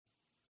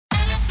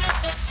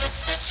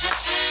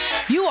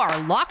You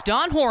are Locked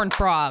On Horned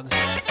Frogs,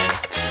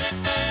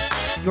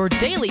 your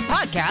daily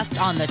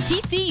podcast on the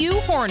TCU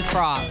Horned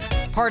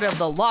Frogs, part of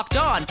the Locked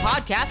On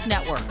Podcast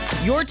Network,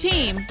 your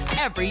team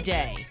every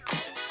day.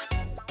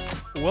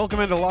 Welcome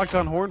into Locked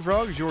On Horned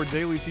Frogs, your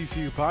daily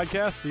TCU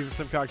podcast. Steven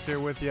Simcox here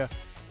with you,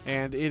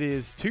 and it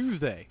is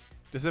Tuesday,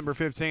 December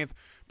 15th.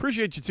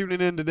 Appreciate you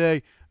tuning in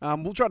today.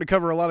 We'll try to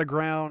cover a lot of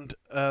ground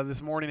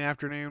this morning,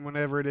 afternoon,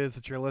 whenever it is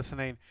that you're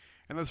listening.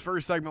 In this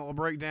first segment, we'll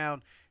break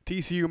down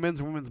TCU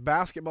men's and women's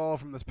basketball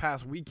from this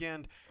past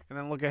weekend, and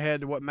then look ahead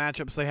to what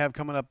matchups they have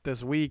coming up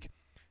this week.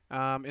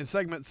 In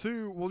segment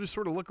 2, we'll just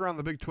sort of look around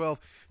the Big 12.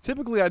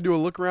 Typically, I do a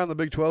look around the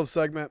Big 12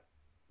 segment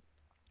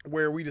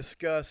where we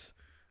discuss,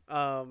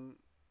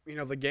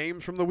 the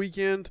games from the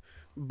weekend,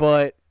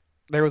 but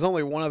there was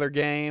only one other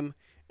game,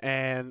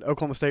 and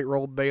Oklahoma State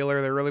rolled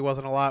Baylor. There really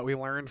wasn't a lot we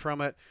learned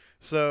from it.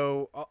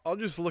 So I'll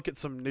just look at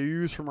some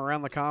news from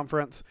around the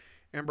conference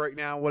and break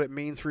down what it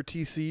means for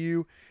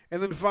TCU.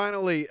 And then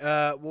finally,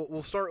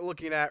 we'll start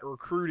looking at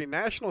recruiting.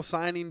 National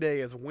Signing Day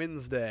is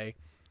Wednesday.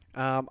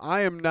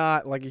 I am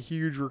not like a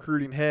huge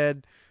recruiting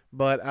head,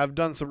 but I've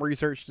done some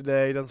research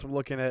today, done some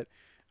looking at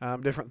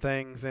different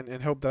things,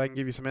 and hope that I can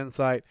give you some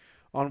insight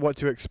on what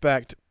to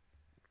expect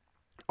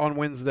on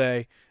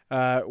Wednesday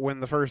when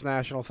the first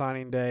National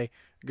Signing Day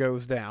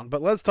goes down.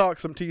 But let's talk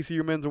some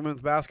TCU men's and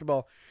women's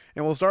basketball,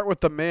 and we'll start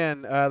with the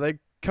men. They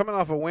coming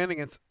off a win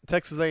against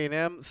Texas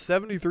A&M,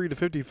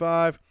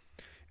 73-55,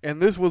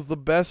 and this was the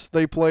best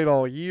they played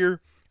all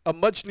year. A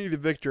much-needed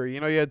victory.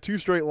 You had 2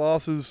 straight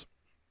losses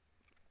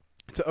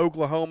to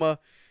Oklahoma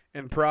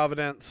and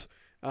Providence.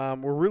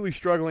 We're really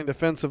struggling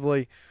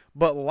defensively,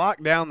 but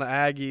locked down the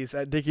Aggies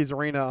at Dickies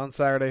Arena on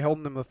Saturday,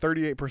 holding them to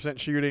 38%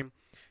 shooting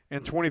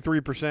and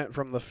 23%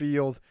 from the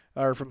field,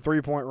 or from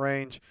three-point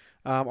range.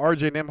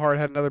 RJ Nembhard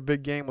had another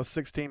big game with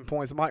 16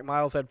 points. Mike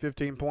Miles had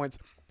 15 points.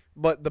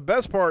 But the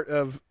best part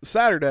of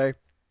Saturday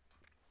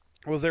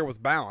was there was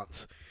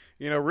balance.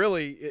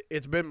 Really,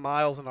 it's been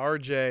Miles and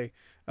RJ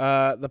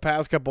the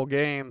past couple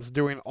games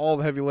doing all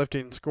the heavy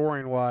lifting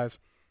scoring-wise.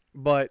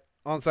 But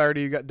on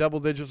Saturday, you got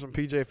double digits from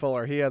P.J.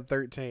 Fuller. He had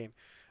 13.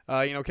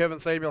 Kevin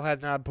Samuel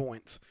had 8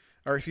 points.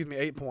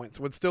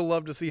 Would still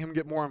love to see him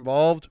get more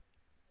involved,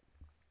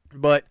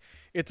 but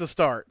it's a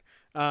start.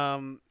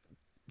 Taron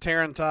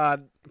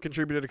Todd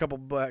contributed a couple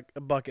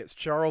buckets.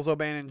 Charles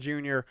O'Bannon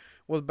Jr.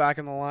 was back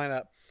in the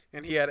lineup,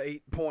 and he had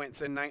 8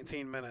 points in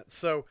 19 minutes.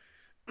 So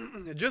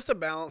just a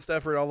balanced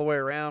effort all the way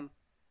around.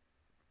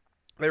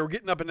 They were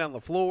getting up and down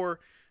the floor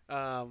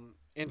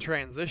in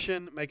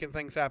transition, making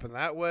things happen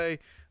that way.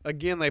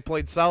 Again, they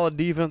played solid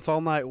defense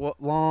all night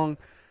long.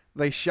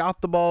 They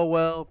shot the ball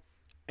well,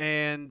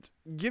 and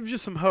gives you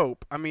some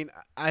hope.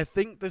 I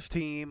think this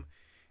team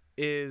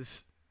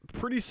is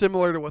pretty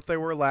similar to what they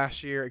were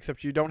last year,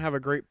 except you don't have a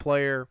great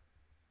player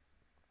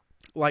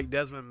like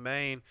Desmond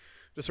Maine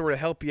to sort of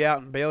help you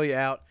out and bail you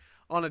out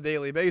on a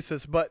daily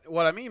basis. But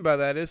what I mean by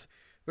that is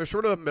they're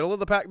sort of a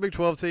middle-of-the-pack Big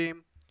 12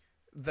 team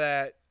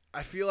that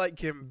I feel like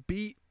can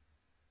beat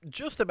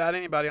just about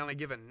anybody on a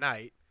given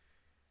night.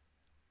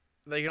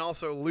 They can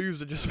also lose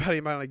to just about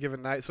anybody on a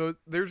given night. So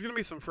there's going to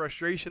be some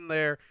frustration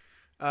there.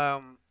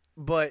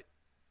 But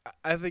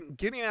I think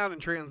getting out in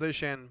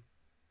transition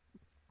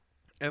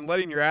and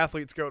letting your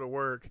athletes go to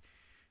work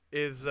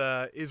is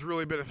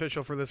really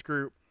beneficial for this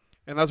group.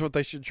 And that's what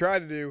they should try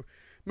to do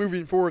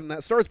moving forward. And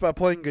that starts by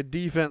playing good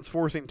defense,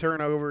 forcing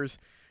turnovers,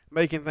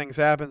 making things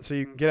happen so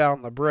you can get out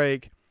on the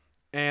break.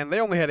 And they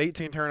only had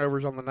 18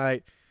 turnovers on the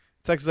night.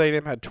 Texas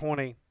A&M had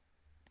 20.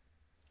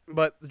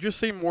 But just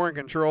seemed more in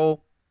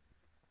control.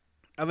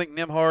 I think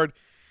Nembhard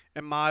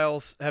and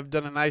Miles have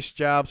done a nice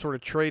job sort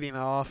of trading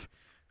off,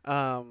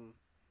 that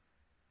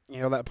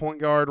point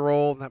guard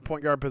role and that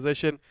point guard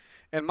position.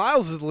 And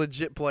Miles is a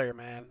legit player,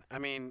 man.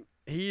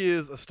 He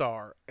is a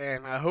star,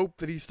 and I hope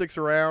that he sticks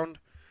around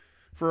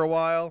for a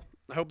while.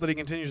 I hope that he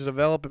continues to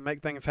develop and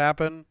make things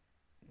happen.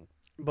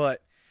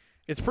 But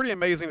it's pretty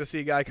amazing to see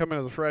a guy come in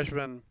as a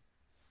freshman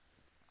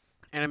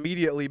and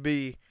immediately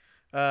be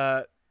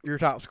your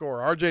top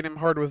scorer. RJ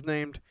Nembhard was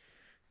named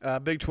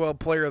Big 12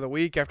 Player of the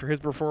Week after his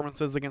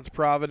performances against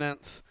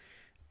Providence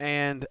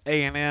and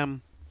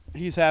A&M.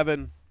 He's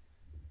having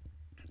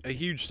a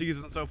huge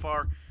season so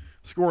far,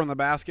 scoring the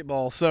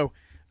basketball. So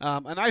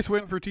a nice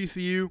win for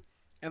TCU,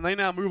 and they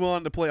now move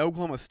on to play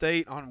Oklahoma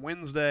State on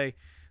Wednesday.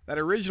 That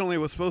originally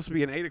was supposed to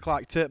be an 8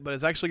 o'clock tip, but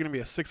it's actually going to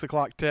be a 6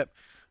 o'clock tip,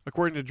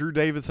 according to Drew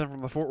Davidson from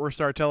the Fort Worth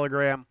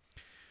Star-Telegram.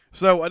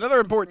 So another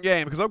important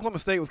game, because Oklahoma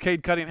State was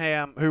Cade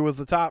Cunningham, who was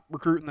the top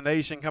recruit in the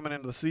nation coming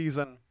into the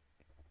season.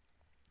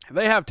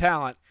 They have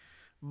talent,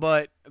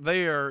 but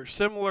they are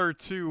similar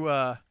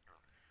to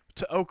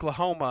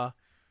Oklahoma,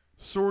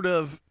 sort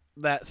of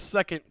that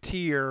second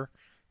tier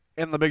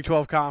in the Big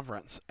 12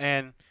 Conference.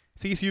 And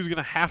TCU is going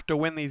to have to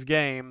win these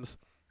games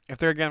if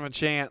they're going to have a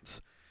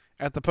chance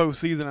at the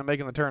postseason and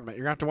making the tournament.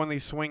 You're going to have to win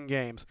these swing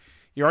games.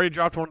 You already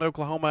dropped one to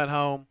Oklahoma at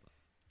home.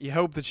 You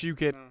hope that you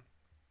can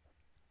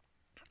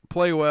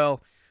play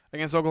well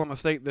against Oklahoma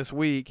State this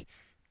week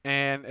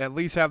and at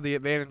least have the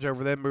advantage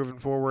over them moving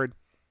forward.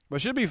 But it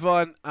should be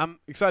fun. I'm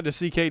excited to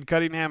see Cade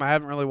Cunningham. I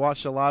haven't really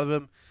watched a lot of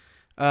him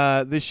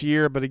this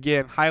year, but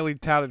again, highly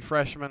touted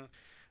freshman,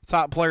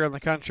 top player in the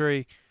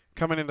country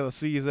coming into the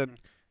season.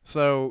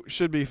 So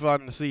should be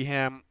fun to see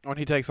him when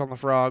he takes on the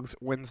Frogs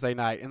Wednesday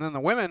night. And then the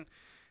women,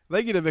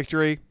 they get a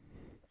victory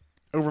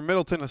over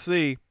Middle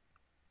Tennessee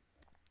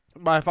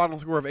by a final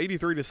score of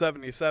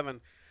 83-77.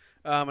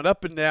 An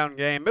up-and-down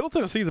game. Middle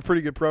Tennessee is a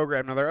pretty good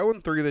program. Now, they're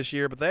 0-3 this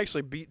year, but they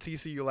actually beat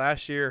TCU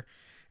last year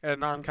in a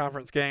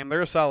non-conference game.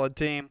 They're a solid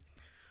team.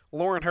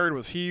 Lauren Hurd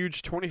was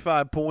huge,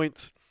 25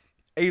 points,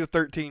 8 of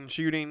 13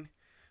 shooting,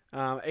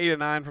 8 of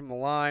 9 from the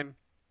line.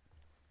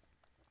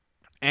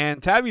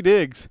 And Tabby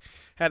Diggs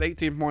had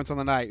 18 points on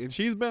the night, and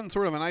she's been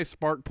sort of a nice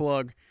spark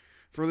plug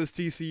for this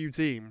TCU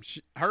team.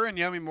 Her and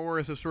Yummy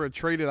Morris have sort of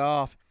traded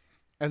off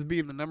as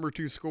being the number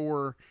 2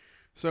 scorer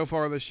so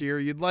far this year.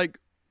 You'd like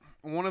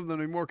one of them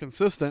to be more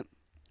consistent,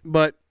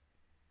 but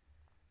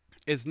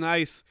it's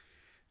nice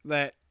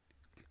that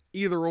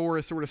either or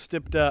has sort of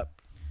stepped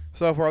up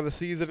so far this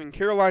season. And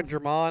Caroline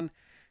Germain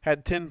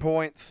had 10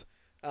 points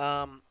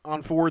on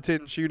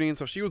 4-10 shooting,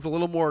 so she was a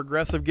little more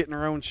aggressive getting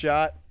her own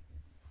shot.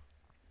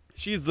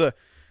 She's a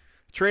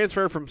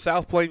transfer from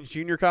South Plains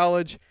Junior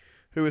College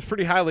who is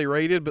pretty highly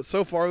rated, but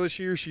so far this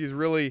year she's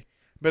really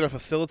been a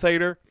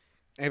facilitator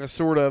and has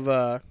sort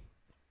of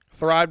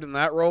thrived in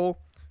that role.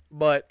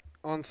 But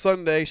on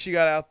Sunday, she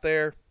got out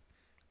there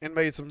and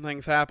made some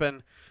things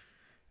happen,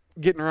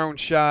 getting her own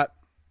shot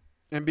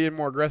and being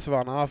more aggressive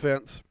on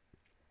offense,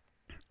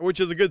 which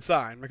is a good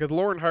sign because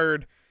Lauren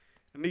Hurd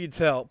needs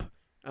help.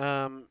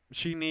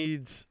 She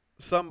needs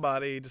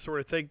somebody to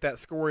sort of take that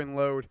scoring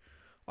load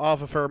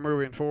off of her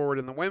moving forward.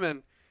 And the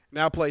women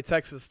now play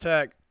Texas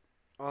Tech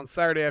on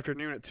Saturday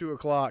afternoon at 2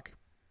 o'clock.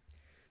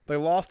 They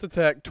lost to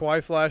Tech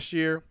twice last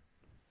year.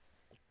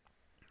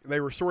 They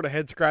were sort of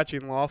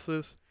head-scratching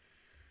losses.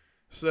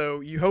 So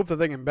you hope that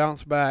they can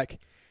bounce back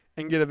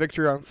and get a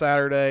victory on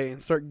Saturday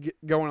and start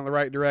going in the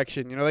right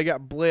direction. You know, they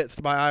got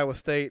blitzed by Iowa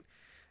State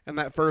in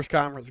that first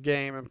conference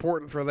game.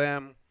 Important for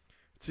them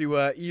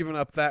to even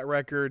up that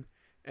record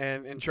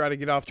and try to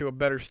get off to a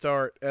better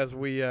start as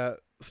we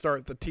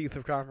start the teeth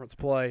of conference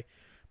play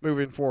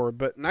moving forward.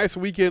 But nice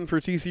weekend for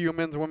TCU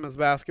men's and women's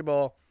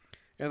basketball,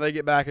 and they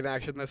get back in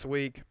action this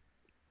week.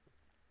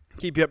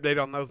 Keep you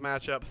updated on those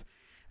matchups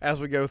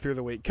as we go through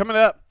the week. Coming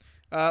up,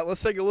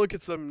 let's take a look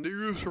at some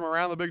news from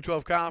around the Big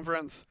 12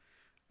 Conference.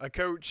 A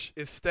coach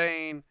is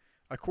staying.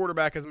 A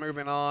quarterback is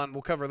moving on.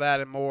 We'll cover that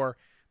and more.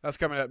 That's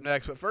coming up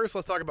next. But first,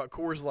 let's talk about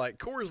Coors Light.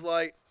 Coors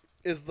Light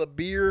is the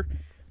beer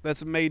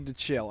that's made to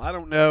chill. I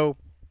don't know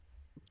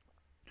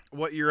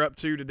what you're up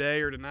to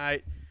today or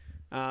tonight.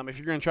 If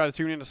you're going to try to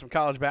tune into some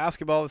college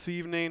basketball this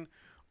evening,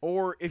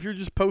 or if you're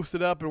just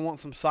posted up and want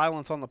some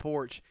silence on the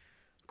porch,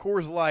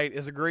 Coors Light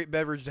is a great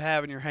beverage to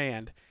have in your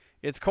hand.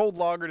 It's cold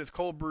lagered, it's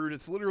cold brewed,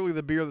 it's literally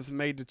the beer that's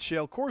made to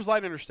chill. Coors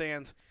Light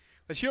understands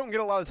that you don't get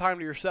a lot of time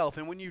to yourself,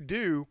 and when you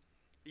do,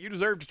 you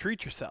deserve to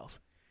treat yourself.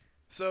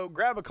 So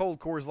grab a cold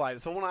Coors Light.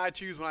 It's the one I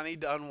choose when I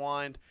need to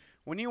unwind.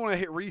 When you want to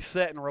hit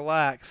reset and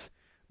relax,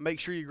 make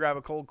sure you grab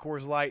a cold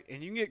Coors Light,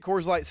 and you can get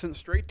Coors Light sent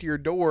straight to your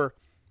door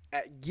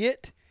at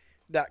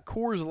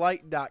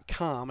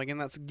get.coorslight.com. Again,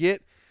 that's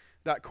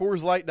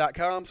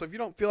get.coorslight.com. So if you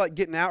don't feel like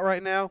getting out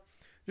right now,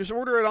 just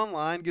order it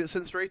online, get it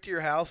sent straight to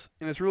your house,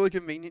 and it's really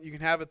convenient. You can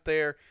have it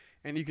there,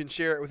 and you can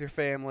share it with your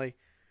family.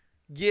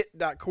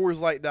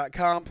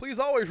 Get.coorslight.com. Please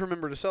always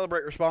remember to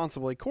celebrate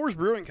responsibly. Coors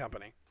Brewing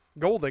Company,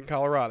 Golden,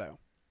 Colorado.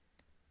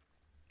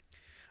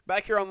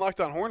 Back here on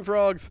Locked On Horned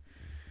Frogs,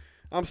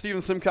 I'm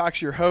Steven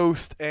Simcox, your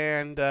host,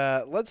 and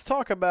let's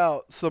talk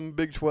about some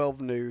Big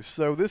 12 news.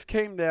 So this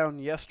came down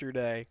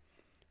yesterday.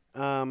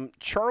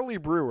 Charlie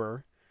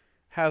Brewer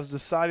has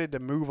decided to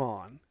move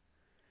on.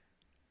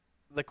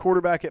 The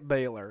quarterback at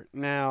Baylor.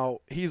 Now,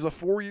 he's a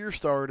 4-year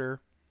starter.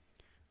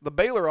 The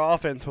Baylor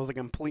offense was a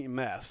complete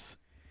mess,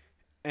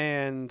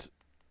 and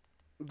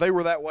they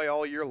were that way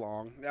all year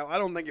long. Now, I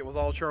don't think it was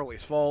all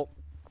Charlie's fault.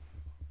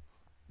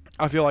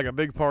 I feel like a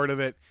big part of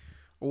it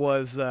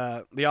was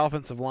the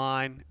offensive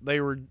line. They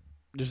were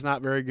just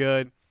not very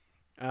good.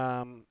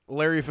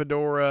 Larry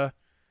Fedora,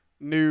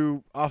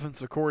 new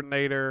offensive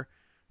coordinator.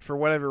 For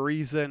whatever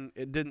reason,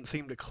 it didn't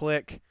seem to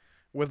click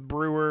with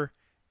Brewer,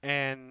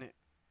 and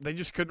they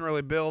just couldn't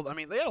really build. I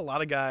mean, they had a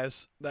lot of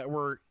guys that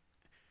were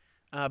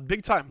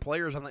big-time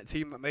players on that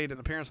team that made an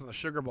appearance in the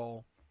Sugar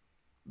Bowl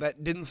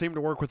that didn't seem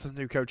to work with the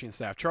new coaching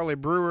staff. Charlie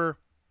Brewer,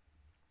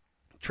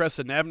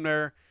 Treston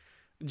Ebner,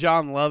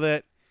 John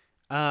Lovett.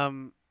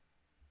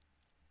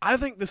 I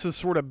think this is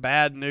sort of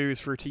bad news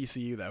for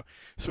TCU, though.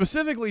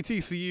 Specifically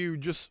TCU,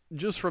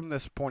 just from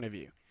this point of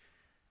view.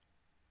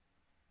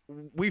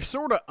 We've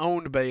sort of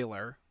owned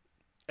Baylor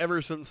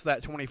ever since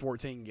that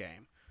 2014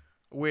 game,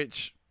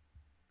 which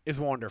is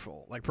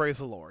wonderful. Like, praise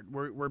the Lord.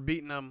 We're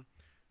beating them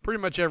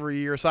pretty much every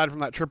year, aside from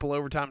that triple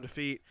overtime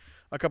defeat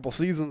a couple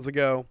seasons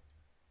ago.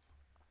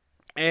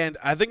 And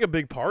I think a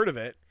big part of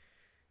it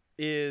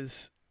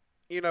is,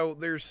 you know,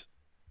 there's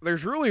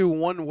really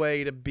one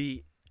way to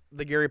beat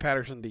the Gary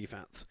Patterson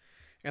defense,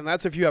 And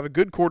that's if you have a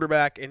good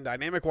quarterback and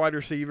dynamic wide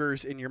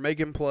receivers and you're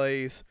making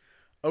plays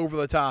over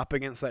the top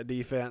against that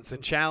defense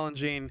and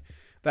challenging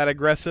that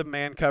aggressive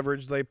man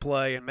coverage they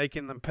play and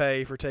making them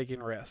pay for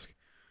taking risk.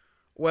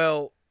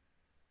 Well,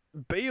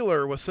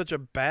 Baylor was such a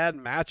bad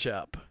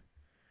matchup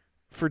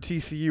for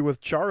TCU with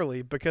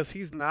Charlie because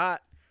he's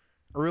not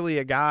really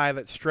a guy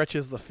that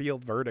stretches the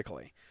field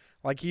vertically.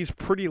 Like, he's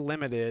pretty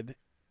limited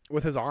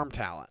with his arm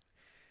talent.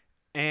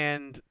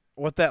 And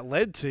what that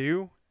led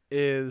to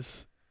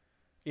is,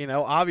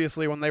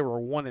 obviously when they were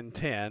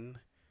 1-10,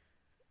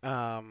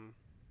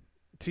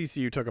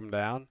 TCU took them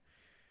down.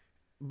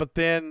 But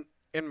then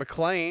in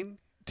McLean,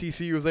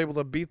 TCU was able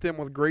to beat them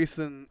with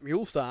Grayson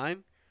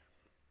Muhlstein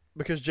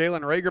because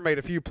Jalen Reagor made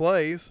a few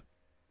plays,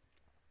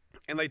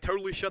 and they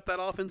totally shut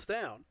that offense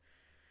down.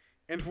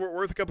 In Fort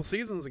Worth a couple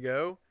seasons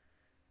ago,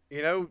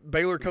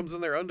 Baylor comes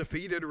in there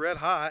undefeated, red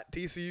hot.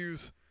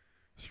 TCU's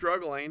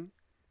struggling,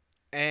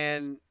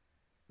 and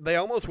they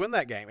almost win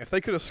that game. If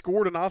they could have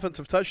scored an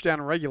offensive touchdown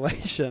in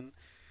regulation,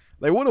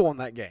 they would have won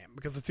that game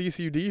because the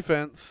TCU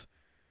defense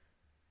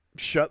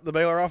shut the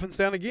Baylor offense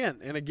down again.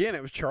 And again,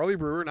 it was Charlie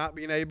Brewer not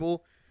being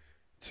able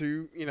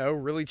to,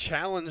 really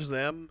challenge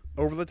them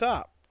over the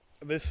top.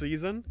 This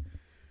season,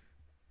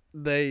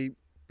 they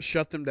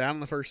shut them down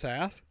in the first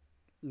half.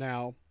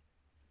 Now,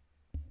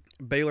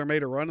 Baylor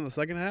made a run in the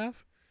second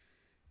half,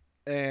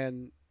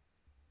 and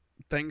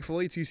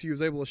thankfully TCU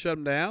was able to shut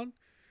them down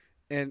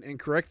and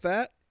correct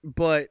that.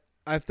 But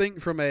I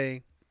think from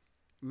a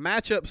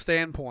matchup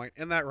standpoint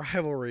in that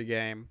rivalry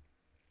game,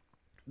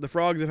 the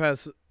Frogs have had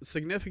a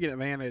significant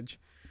advantage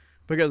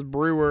because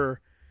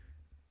Brewer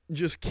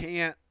just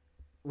can't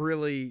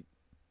really,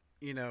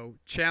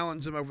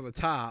 challenge them over the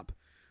top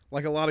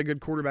like a lot of good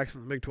quarterbacks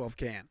in the Big 12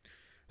 can.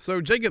 So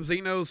Jacob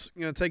Zeno's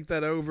going to take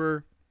that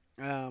over.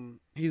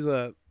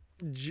 He'll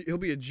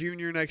be a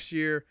junior next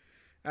year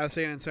out of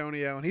San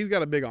Antonio, and he's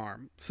got a big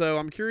arm. So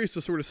I'm curious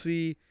to sort of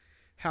see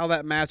how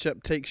that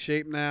matchup takes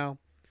shape now.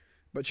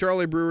 But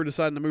Charlie Brewer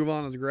decided to move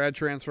on as a grad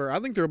transfer. I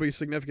think there will be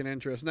significant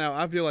interest. Now,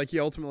 I feel like he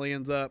ultimately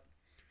ends up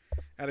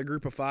at a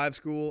group of 5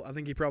 school. I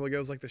think he probably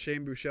goes like the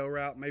Shane Buechele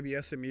route, maybe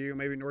SMU,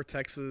 maybe North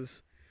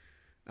Texas,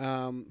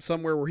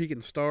 somewhere where he can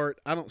start.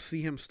 I don't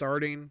see him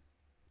starting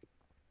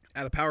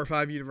at a Power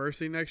 5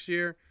 university next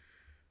year,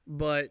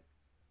 but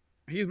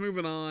he's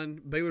moving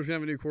on. Baylor's going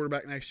to have a new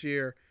quarterback next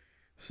year.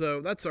 So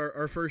that's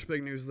our first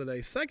big news of the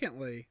day.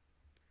 Secondly,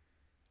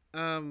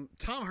 Tom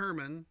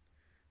Herman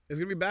is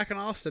going to be back in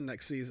Austin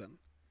next season.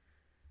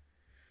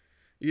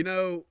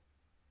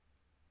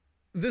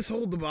 This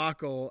whole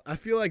debacle, I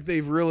feel like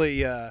they've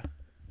really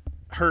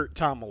hurt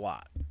Tom a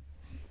lot.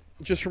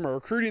 Just from a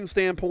recruiting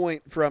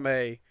standpoint, from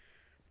a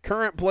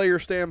current player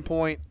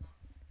standpoint.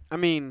 I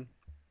mean,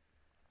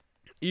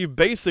 you've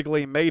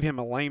basically made him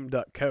a lame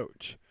duck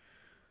coach.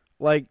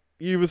 Like,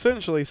 you've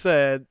essentially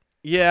said,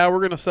 yeah, we're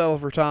going to settle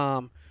for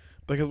Tom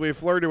because we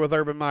flirted with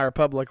Urban Meyer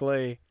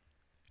publicly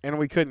and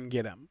we couldn't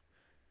get him.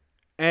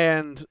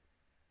 And,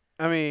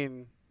 I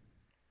mean,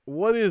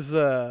 what are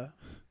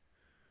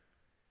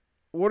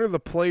the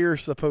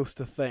players supposed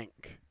to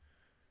think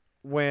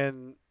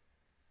when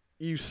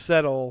you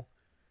settle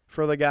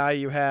for the guy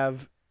you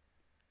have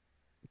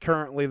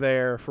currently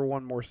there for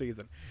one more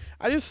season?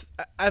 I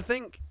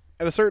think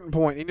at a certain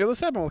point, this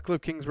happened with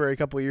Cliff Kingsbury a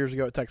couple of years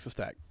ago at Texas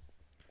Tech.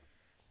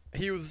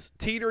 He was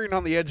teetering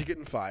on the edge of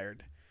getting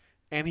fired,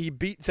 and he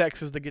beat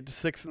Texas to get to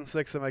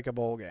 6-6 and make a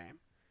bowl game.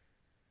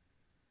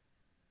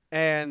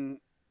 And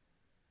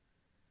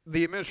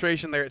the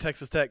administration there at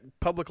Texas Tech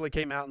publicly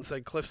came out and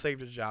said Cliff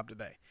saved his job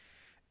today.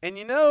 And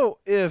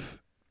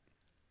if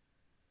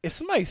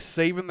somebody's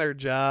saving their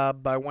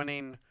job by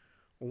winning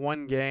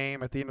one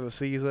game at the end of the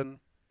season,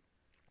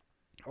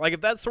 like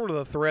if that's sort of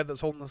the thread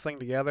that's holding this thing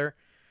together,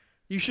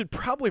 you should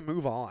probably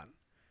move on.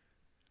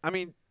 I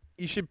mean,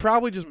 you should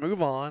probably just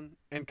move on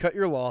and cut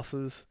your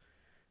losses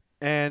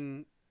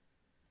and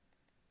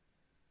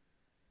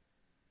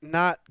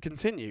not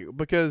continue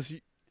because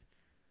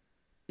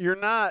you're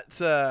not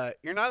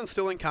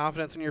instilling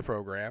confidence in your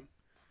program.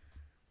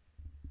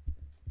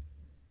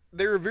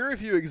 There are very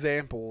few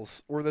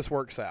examples where this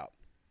works out.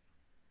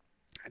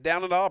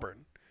 Down at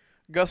Auburn,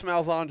 Gus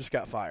Malzahn just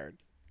got fired.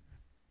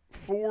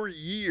 4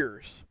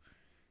 years,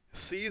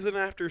 season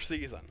after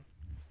season,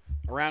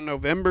 around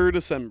November,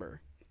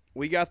 December,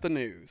 we got the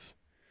news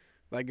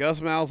that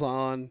Gus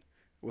Malzahn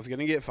was going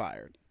to get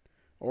fired.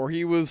 Or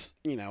he was,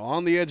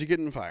 on the edge of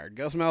getting fired.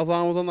 Gus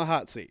Malzahn was on the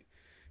hot seat.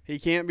 He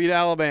can't beat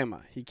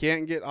Alabama. He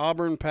can't get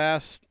Auburn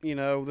past,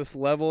 this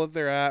level that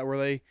they're at where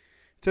they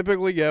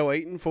typically go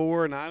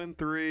 8-4,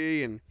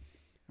 9-3, and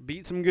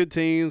beat some good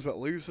teams, but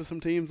lose to some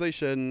teams they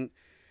shouldn't.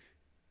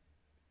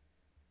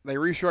 They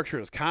restructured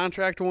his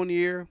contract 1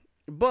 year,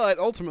 but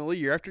ultimately,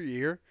 year after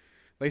year,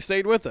 they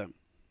stayed with him.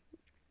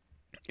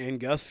 And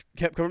Gus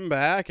kept coming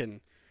back,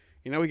 and,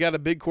 we got a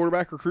big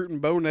quarterback recruit in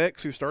Bo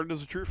Nix, who started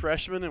as a true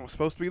freshman and was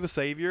supposed to be the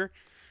savior.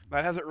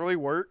 That hasn't really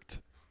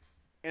worked.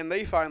 And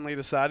they finally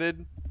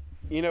decided,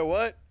 you know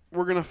what?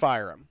 We're going to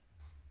fire him.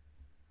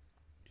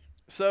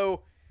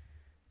 So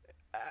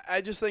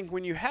I just think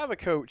when you have a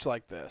coach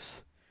like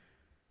this,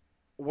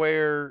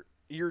 where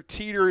you're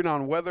teetering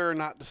on whether or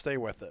not to stay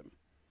with him,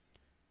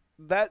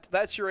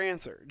 that's your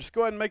answer. Just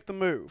go ahead and make the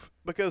move,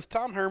 because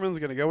Tom Herman's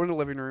going to go into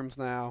living rooms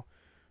now.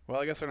 Well,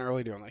 I guess they're not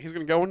really doing that. He's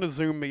going to go into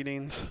Zoom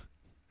meetings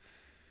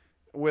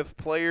with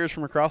players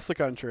from across the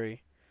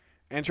country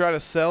and try to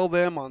sell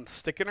them on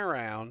sticking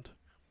around,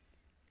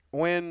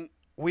 when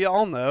we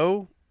all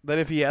know that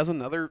if he has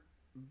another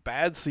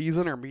bad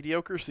season or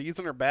mediocre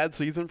season or bad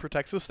season for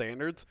Texas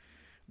standards,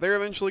 they're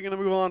eventually going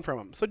to move on from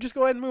him. So just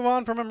go ahead and move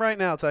on from him right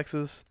now,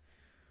 Texas.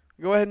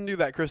 Go ahead and do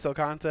that, Chris Del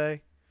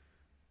Conte.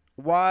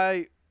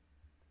 Why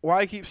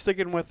keep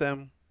sticking with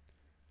him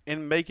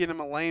and making him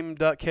a lame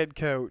duck head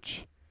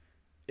coach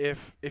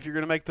if you're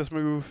going to make this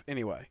move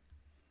anyway?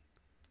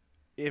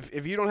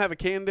 If you don't have a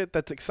candidate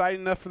that's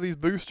exciting enough for these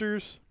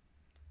boosters,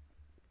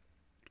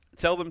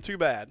 tell them too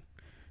bad.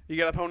 You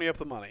got to pony up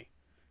the money,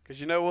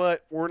 because you know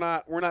what? We're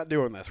not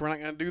doing this. We're not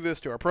going to do this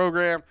to our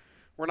program.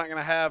 We're not going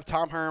to have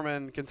Tom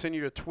Herman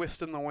continue to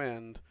twist in the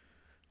wind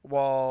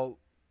while,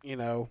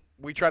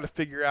 we try to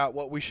figure out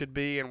what we should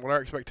be and what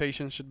our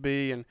expectations should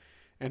be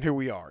and who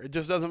we are. It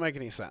just doesn't make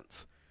any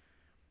sense.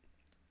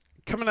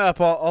 Coming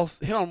up, I'll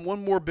hit on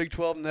one more Big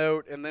 12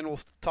 note, and then we'll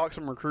talk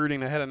some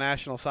recruiting ahead of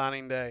National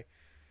Signing Day.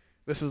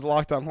 This is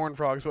Locked on Horned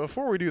Frogs. But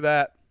before we do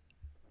that,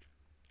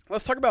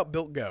 let's talk about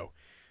Built Go.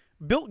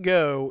 Built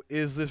Go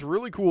is this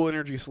really cool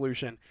energy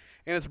solution,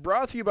 and it's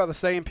brought to you by the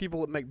same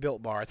people that make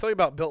Built Bar. I tell you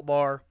about Built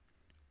Bar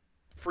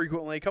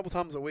frequently, a couple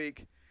times a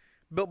week.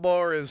 Built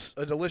Bar is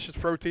a delicious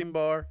protein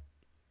bar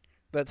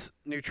that's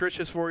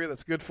nutritious for you,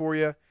 that's good for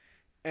you.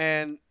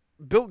 And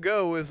Built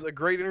Go is a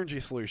great energy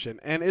solution,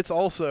 and it's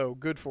also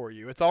good for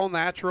you. It's all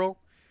natural.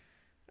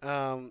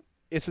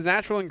 It's a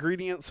natural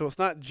ingredient, so it's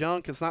not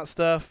junk. It's not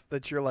stuff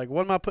that you're like,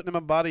 what am I putting in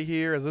my body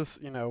here? Is this,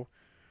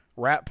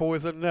 rat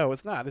poison? No,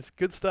 it's not. It's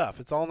good stuff.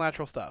 It's all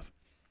natural stuff.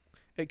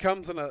 It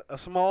comes in a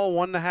small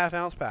 1.5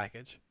 ounce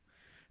package.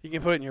 You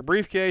can put it in your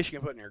briefcase. You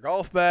can put it in your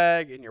golf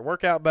bag, in your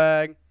workout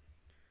bag.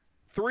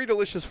 3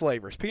 delicious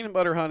flavors: peanut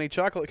butter honey,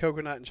 chocolate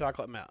coconut, and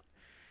chocolate mint.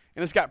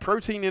 And it's got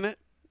protein in it,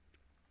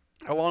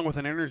 along with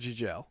an energy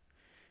gel.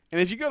 And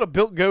if you go to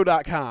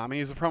BuiltGo.com and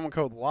use the promo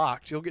code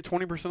LOCKED, you'll get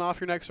 20% off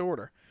your next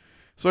order.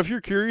 So if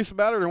you're curious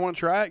about it or want to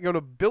try it, go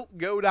to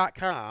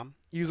BuiltGo.com,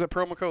 use that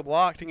promo code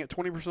LOCKED, and get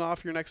 20%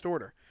 off your next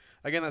order.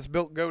 Again, that's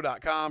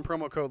BuiltGo.com,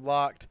 promo code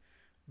LOCKED.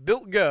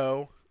 Built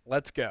Go,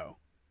 let's go.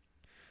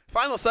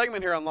 Final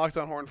segment here on Locked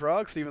on Horned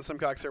Frogs. Steven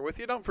Simcox here with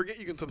you. Don't forget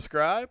you can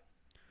subscribe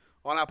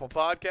on Apple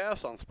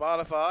Podcasts, on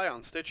Spotify,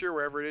 on Stitcher,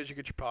 wherever it is you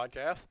get your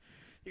podcasts.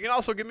 You can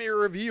also give me a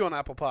review on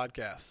Apple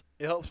Podcasts.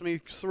 It helps me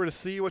sort of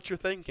see what you're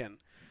thinking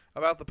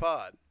about the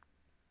pod.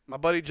 My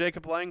buddy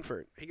Jacob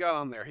Langford, he got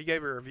on there. He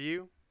gave a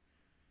review.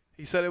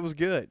 He said it was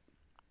good.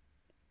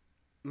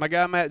 My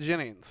guy Matt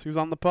Jennings, who's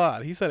on the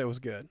pod, he said it was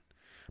good.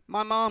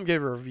 My mom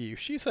gave a review.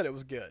 She said it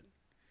was good.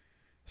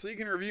 So you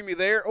can review me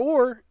there,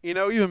 or,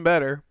 even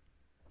better,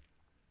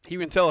 you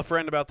can tell a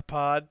friend about the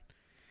pod.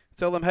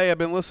 Tell them, hey, I've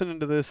been listening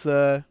to this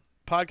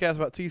podcast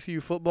about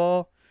TCU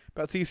football,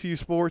 about TCU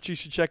sports. You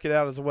should check it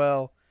out as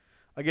well.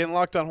 Again,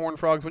 Locked on Horned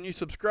Frogs. When you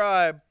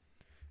subscribe,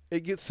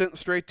 it gets sent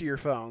straight to your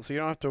phone, so you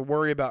don't have to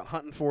worry about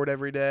hunting for it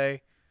every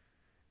day.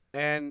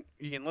 And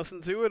you can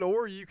listen to it,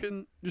 or you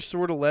can just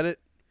sort of let it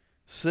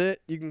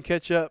sit. You can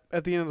catch up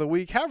at the end of the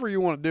week, however you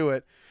want to do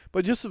it.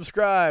 But just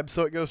subscribe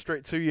so it goes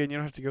straight to you and you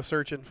don't have to go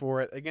searching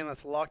for it. Again,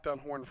 that's Locked on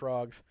Horned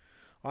Frogs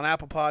on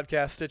Apple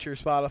Podcasts, Stitcher,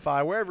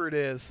 Spotify, wherever it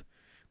is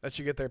that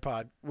you get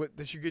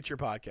your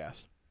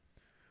podcast.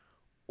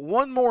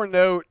 One more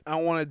note I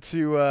wanted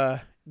to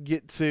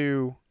get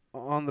to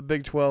on the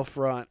Big 12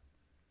 front.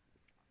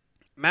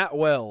 Matt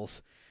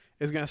Wells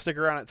is going to stick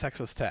around at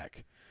Texas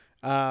Tech.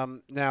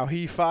 Now,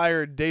 he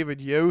fired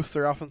David Yost,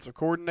 their offensive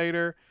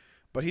coordinator,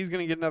 but he's going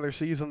to get another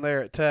season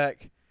there at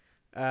Tech.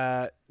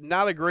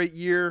 Not a great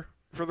year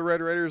for the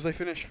Red Raiders. They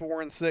finished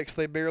 4-6.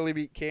 They barely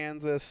beat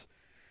Kansas.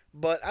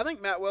 But I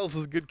think Matt Wells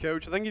is a good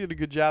coach. I think he did a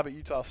good job at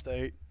Utah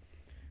State.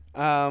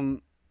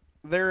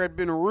 There had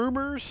been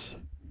rumors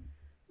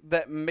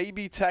that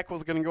maybe Tech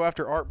was going to go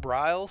after Art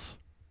Briles,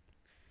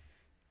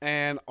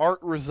 and Art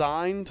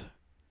resigned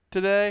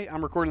today.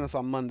 I'm recording this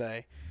on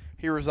Monday.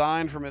 He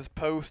resigned from his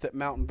post at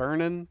Mount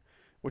Vernon,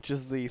 which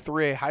is the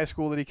 3A high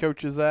school that he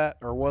coaches at,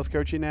 or was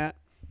coaching at.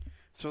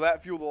 So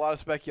that fueled a lot of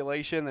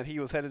speculation that he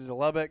was headed to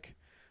Lubbock,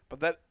 but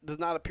that does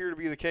not appear to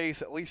be the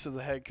case, at least as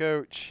a head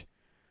coach.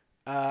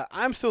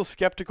 I'm still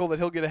skeptical that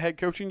he'll get a head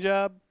coaching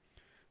job,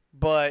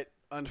 but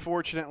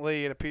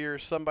unfortunately it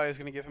appears somebody's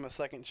going to give him a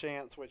second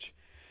chance, which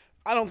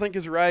I don't think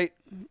is right.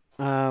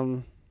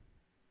 But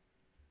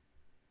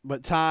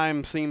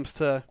time seems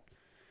to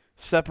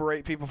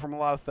separate people from a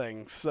lot of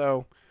things.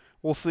 So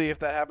we'll see if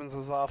that happens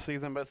this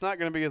offseason, but it's not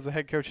going to be as the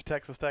head coach at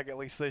Texas Tech, at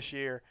least this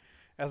year,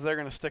 as they're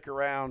going to stick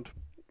around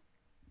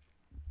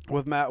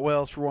with Matt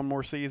Wells for one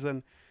more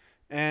season.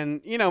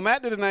 And,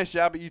 Matt did a nice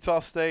job at Utah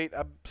State.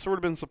 I've sort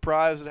of been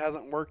surprised it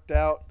hasn't worked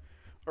out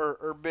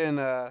or been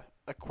a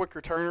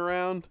quicker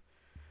turnaround.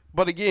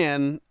 But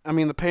again,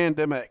 the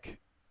pandemic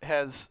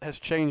has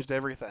changed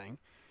everything.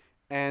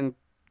 And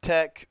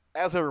Tech,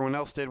 as everyone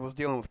else did, was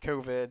dealing with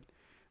COVID.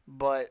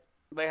 but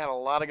they had a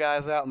lot of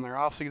guys out in their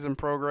off-season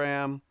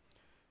program.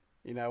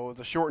 You know, it was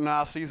a shortened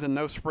off-season,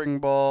 no spring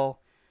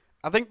ball.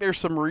 I think there's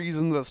some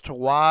reasons as to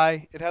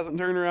why it hasn't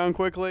turned around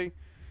quickly.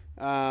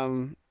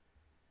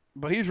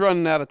 But he's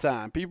running out of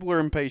time. People are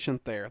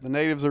impatient there. The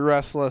natives are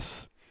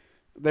restless.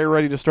 They're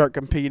ready to start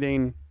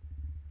competing,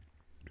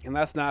 and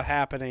that's not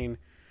happening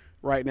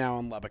right now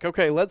in Lubbock.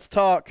 Okay, let's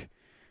talk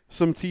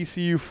some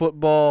TCU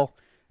football.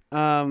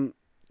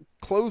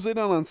 Close in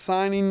on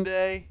signing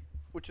day,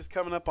 which is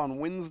coming up on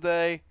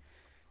Wednesday,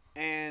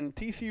 and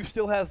TCU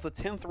still has the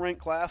 10th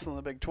ranked class in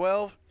the Big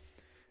 12.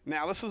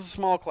 Now, this is a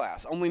small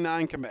class, only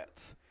 9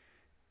 commits,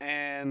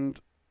 and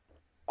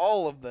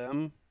all of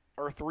them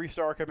are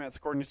 3-star commits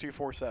according to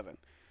 247.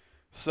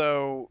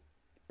 So,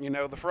 you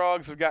know, the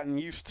Frogs have gotten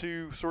used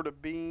to sort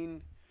of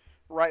being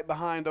right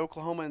behind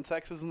Oklahoma and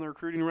Texas in the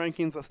recruiting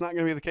rankings. That's not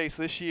going to be the case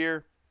this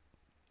year.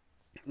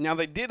 Now,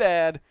 they did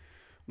add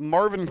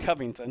Marvin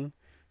Covington,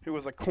 who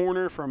was a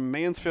corner from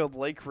Mansfield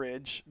Lake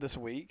Ridge this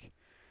week.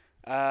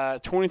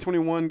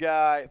 2021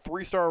 guy,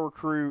 3-star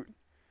recruit,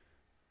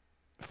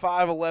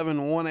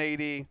 5'11",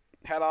 180.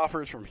 Had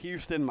offers from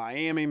Houston,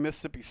 Miami,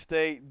 Mississippi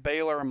State,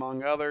 Baylor,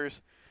 among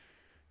others.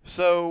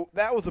 So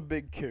that was a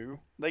big coup.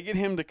 They get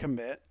him to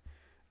commit.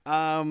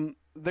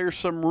 There's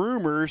some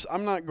rumors.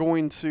 I'm not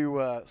going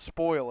to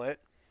spoil it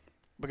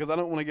because I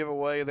don't want to give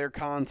away their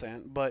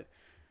content. But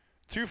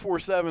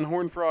 247,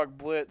 Horned Frog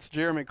Blitz,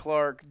 Jeremy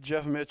Clark,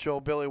 Jeff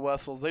Mitchell, Billy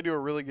Wessels, they do a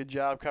really good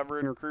job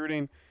covering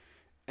recruiting.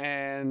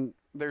 And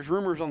there's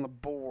rumors on the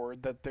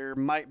board that there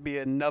might be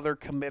another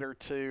commit or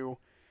two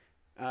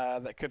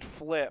that could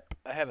flip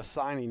ahead of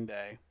signing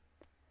day.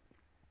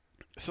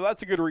 So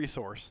that's a good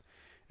resource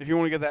if you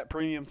want to get that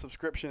premium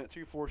subscription at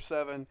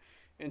 247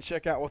 and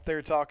check out what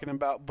they're talking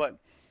about. But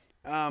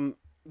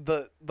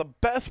the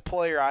best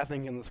player, I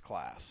think, in this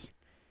class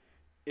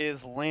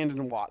is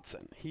Landon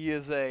Watson. He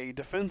is a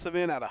defensive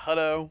end out of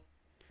Hutto,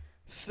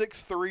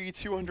 6'3",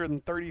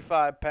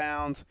 235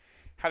 pounds.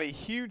 Had a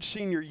huge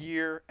senior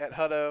year at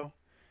Hutto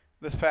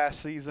this past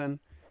season.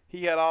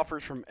 He had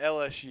offers from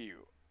LSU,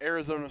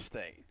 Arizona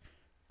State,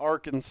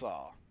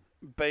 Arkansas,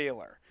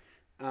 Baylor.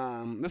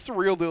 This is a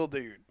real deal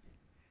dude.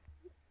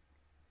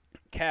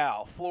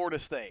 Cal, Florida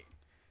State,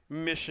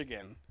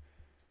 Michigan,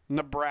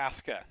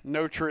 Nebraska,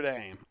 Notre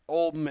Dame,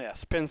 Ole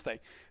Miss, Penn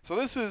State. So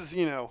this is,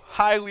 you know,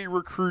 highly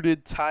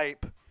recruited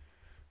type,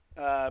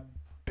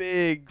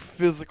 big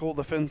physical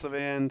defensive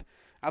end.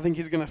 I think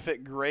he's going to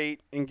fit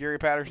great in Gary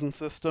Patterson's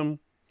system.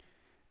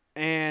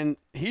 And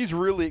he's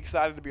really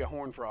excited to be a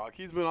Horned Frog.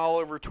 He's been all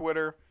over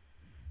Twitter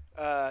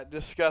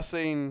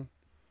discussing,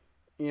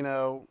 you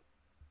know,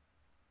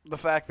 the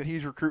fact that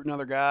he's recruiting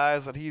other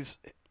guys, that he's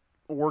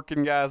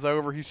working guys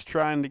over. He's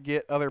trying to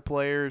get other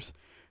players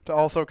to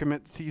also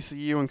commit to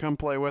TCU and come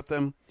play with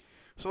them.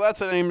 So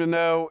that's a name to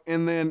know.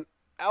 And then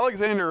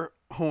Alexander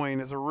Hoyne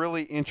is a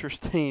really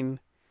interesting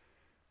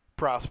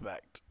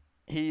prospect.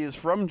 He is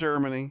from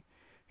Germany.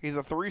 He's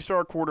a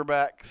 3-star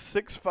quarterback,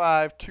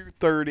 6'5",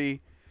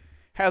 230,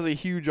 has a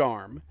huge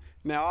arm.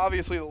 Now,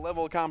 obviously, the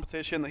level of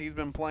competition that he's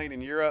been playing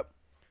in Europe,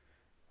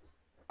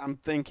 I'm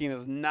thinking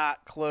is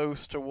not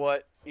close to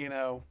what, you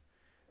know,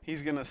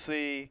 he's going to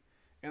see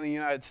in the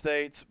United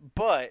States,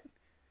 but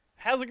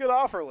has a good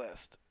offer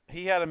list.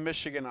 He had a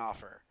Michigan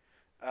offer.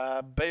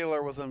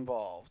 Baylor was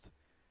involved.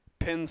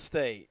 Penn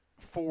State,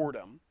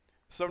 Fordham.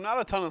 So not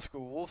a ton of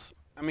schools.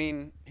 I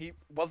mean, he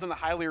wasn't a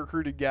highly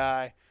recruited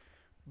guy,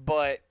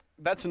 but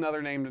that's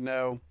another name to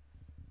know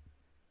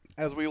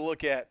as we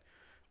look at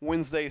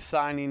Wednesday's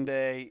signing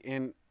day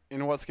and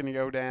what's going to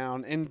go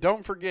down. And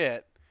don't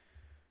forget,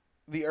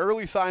 the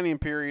early signing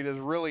period is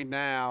really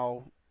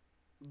now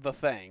the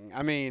thing.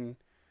 I mean,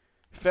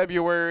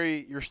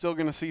 February, you're still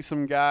going to see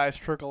some guys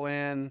trickle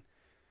in,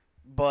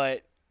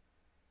 but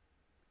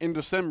in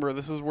December,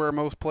 this is where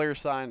most players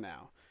sign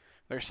now.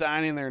 They're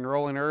signing, they're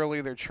enrolling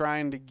early, they're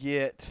trying to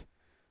get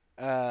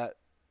the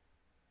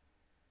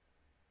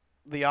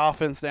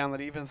offense down, the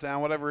defense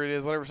down, whatever it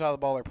is, whatever side of the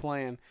ball they're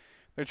playing.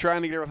 They're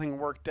trying to get everything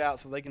worked out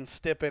so they can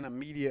step in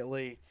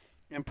immediately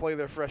and play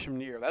their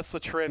freshman year. That's the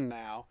trend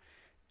now.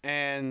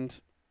 And,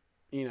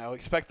 you know,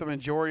 expect the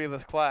majority of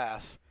this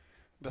class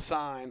to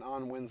sign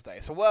on Wednesday.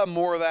 So we'll have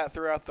more of that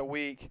throughout the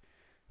week.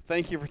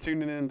 Thank you for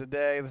tuning in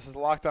today. This is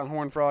Locked On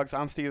Horned Frogs.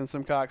 I'm Steven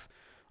Simcox.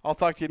 I'll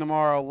talk to you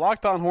tomorrow.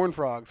 Locked On Horned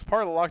Frogs,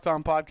 part of the Locked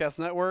On Podcast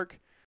Network,